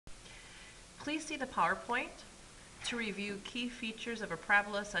Please see the PowerPoint to review key features of a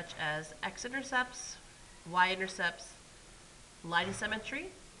parabola such as x-intercepts, y-intercepts, line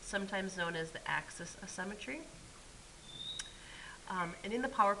asymmetry, sometimes known as the axis asymmetry. And in the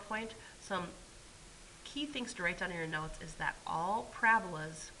PowerPoint, some key things to write down in your notes is that all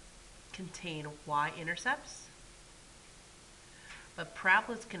parabolas contain y-intercepts, but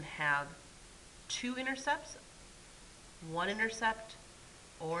parabolas can have 2 intercepts, 1 intercept,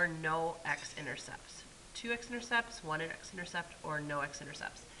 or no x-intercepts. 2 x-intercepts, 1 x-intercept, or no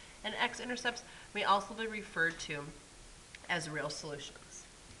x-intercepts. And x-intercepts may also be referred to as real solutions.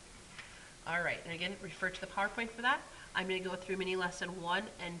 All right, and again, refer to the PowerPoint for that. I'm going to go through mini lesson 1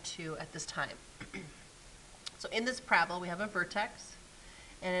 and 2 at this time. So in this parabola, we have a vertex,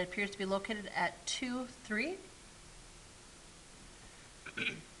 and it appears to be located at 2, 3.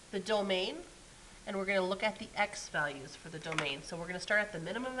 The domain, and we're going to look at the x values for the domain. So we're going to start at the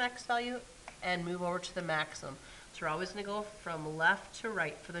minimum x value and move over to the maximum. So we're always going to go from left to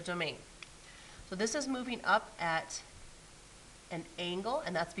right for the domain. So this is moving up at an angle,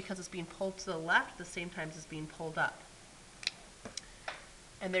 and that's because it's being pulled to the left at the same time as it's being pulled up.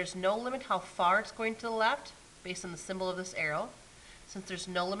 And there's no limit how far it's going to the left based on the symbol of this arrow. Since there's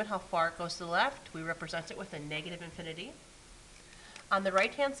no limit how far it goes to the left, we represent it with a negative infinity. On the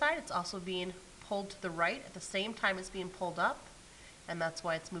right-hand side, it's also being pulled to the right at the same time it's being pulled up, and that's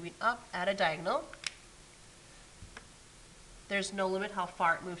why it's moving up at a diagonal. There's no limit how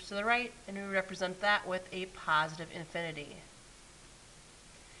far it moves to the right, and we represent that with a positive infinity.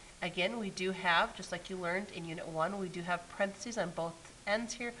 Again, we do have, just like you learned in Unit 1, we do have parentheses on both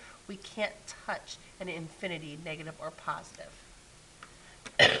ends here. We can't touch an infinity, negative or positive.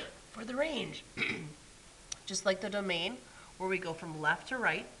 For the range, just like the domain, where we go from left to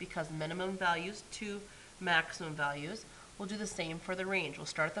right, because minimum values to maximum values, we'll do the same for the range. We'll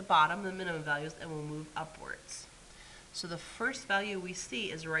start at the bottom, the minimum values, and we'll move upwards. So the first value we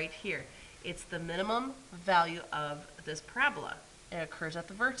see is right here. It's the minimum value of this parabola. It occurs at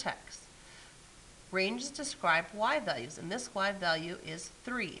the vertex. Ranges describe y values, and this y value is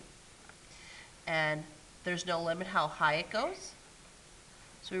 3. And there's no limit how high it goes,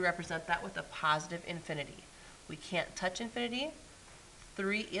 so we represent that with a positive infinity. We can't touch infinity.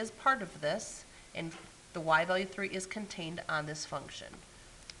 3 is part of this, and the y value 3 is contained on this function.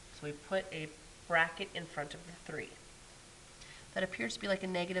 So we put a bracket in front of the 3. That appears to be like a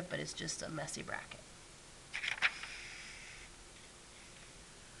negative, but it's just a messy bracket.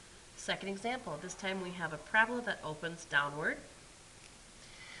 Second example, this time we have a parabola that opens downward.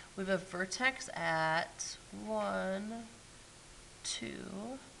 We have a vertex at 1,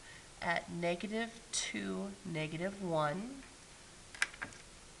 2, at -2, -1.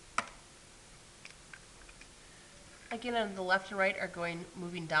 Again, on the left and right are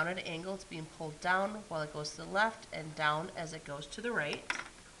moving down at an angle. It's being pulled down while it goes to the left and down as it goes to the right.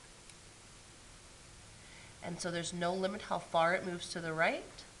 And so there's no limit how far it moves to the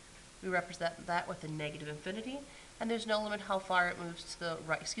right. We represent that with a negative infinity, and there's no limit how far it moves to the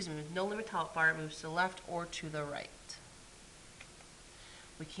right, no limit how far it moves to the left or to the right.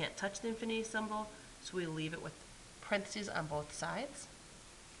 We can't touch the infinity symbol, so we leave it with parentheses on both sides.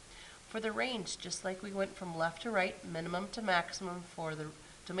 For the range, just like we went from left to right, minimum to maximum for the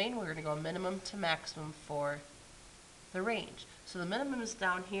domain, we're going to go minimum to maximum for the range. So the minimum is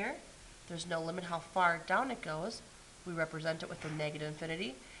down here. There's no limit how far down it goes. We represent it with a negative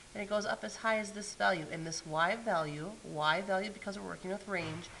infinity. And it goes up as high as this value. And this y value, because we're working with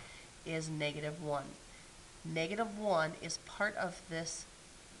range, is -1. -1 is part of this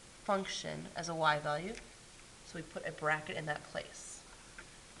function as a y value, so we put a bracket in that place.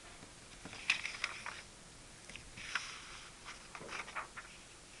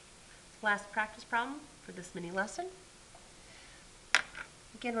 Last practice problem for this mini lesson.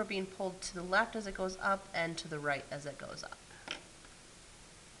 Again, we're being pulled to the left as it goes up and to the right as it goes up.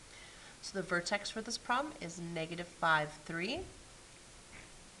 So the vertex for this problem is -5, 3.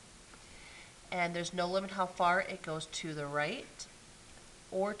 And there's no limit how far it goes to the right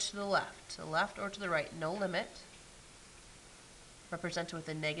or to the left or to the right, no limit. Represented with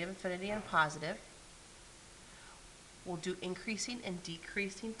a negative infinity and positive. We'll do increasing and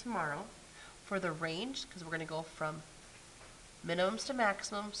decreasing tomorrow. For the range, because we're going to go from minimums to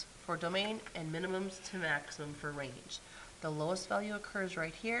maximums for domain and minimums to maximum for range. The lowest value occurs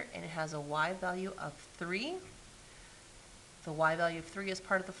right here, and it has a y value of 3. The y value of 3 is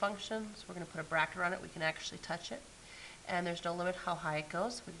part of the function, so we're going to put a bracket around it. We can actually touch it. And there's no limit how high it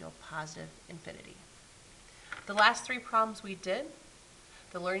goes. We go positive infinity. The last 3 problems we did,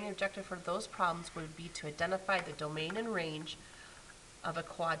 the learning objective for those problems would be to identify the domain and range of a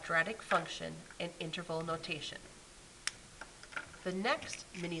quadratic function in interval notation. The next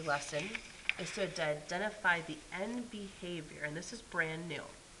mini lesson is to identify the end behavior, and this is brand new.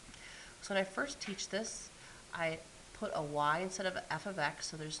 So when I first teach this, I put a y instead of f of x,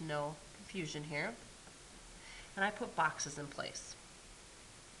 so there's no confusion here. And I put boxes in place.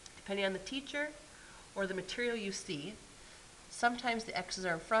 Depending on the teacher or the material you see, sometimes the x's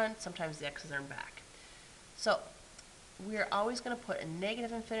are in front, sometimes the x's are in back. So we are always going to put a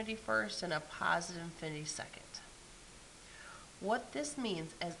negative infinity first and a positive infinity second. What this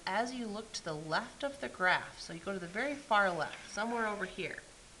means is as you look to the left of the graph, so you go to the very far left, somewhere over here,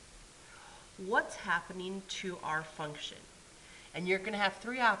 what's happening to our function? And you're going to have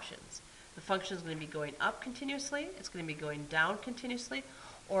three options. The function is going to be going up continuously, it's going to be going down continuously,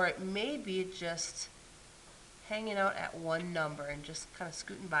 or it may be just hanging out at one number and just kind of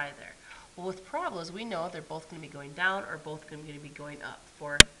scooting by there. Well, with parabolas, we know they're both going to be going down or both going to be going up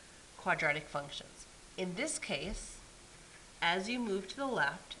for quadratic functions. In this case, as you move to the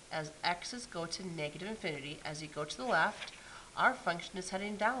left, as x's go to negative infinity, as you go to the left, our function is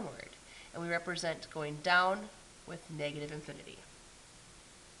heading downward, and we represent going down with negative infinity.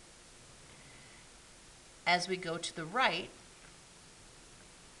 As we go to the right,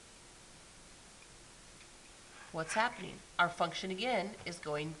 what's happening? Our function again is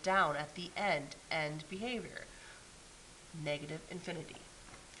going down at the end behavior, negative infinity.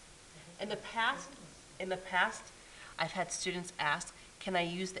 In the past, I've had students ask, can I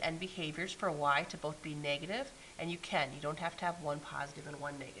use the end behaviors for y to both be negative? And you can. You don't have to have one positive and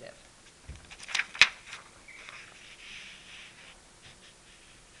one negative.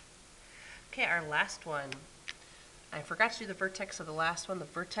 Okay, our last one. I forgot to do the vertex of the last one. The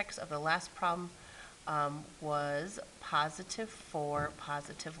vertex of the last problem was positive 4,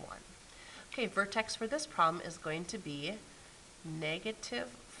 positive 1. Okay, vertex for this problem is going to be negative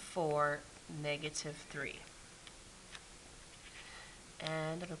 4, negative 3.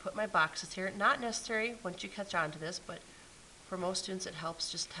 And I'm going to put my boxes here. Not necessary once you catch on to this, but for most students it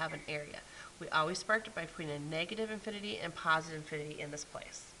helps just to have an area. We always start by putting a negative infinity and positive infinity in this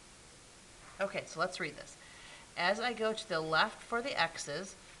place. Okay, so let's read this. As I go to the left for the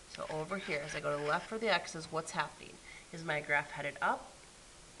x's, so over here, as I go to the left for the x's, what's happening? Is my graph headed up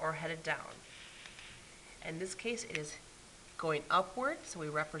or headed down? In this case, it is going upward, so we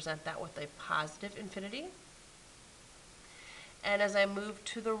represent that with a positive infinity. And as I move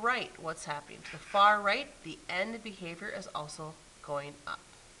to the right, what's happening? To the far right, the end behavior is also going up.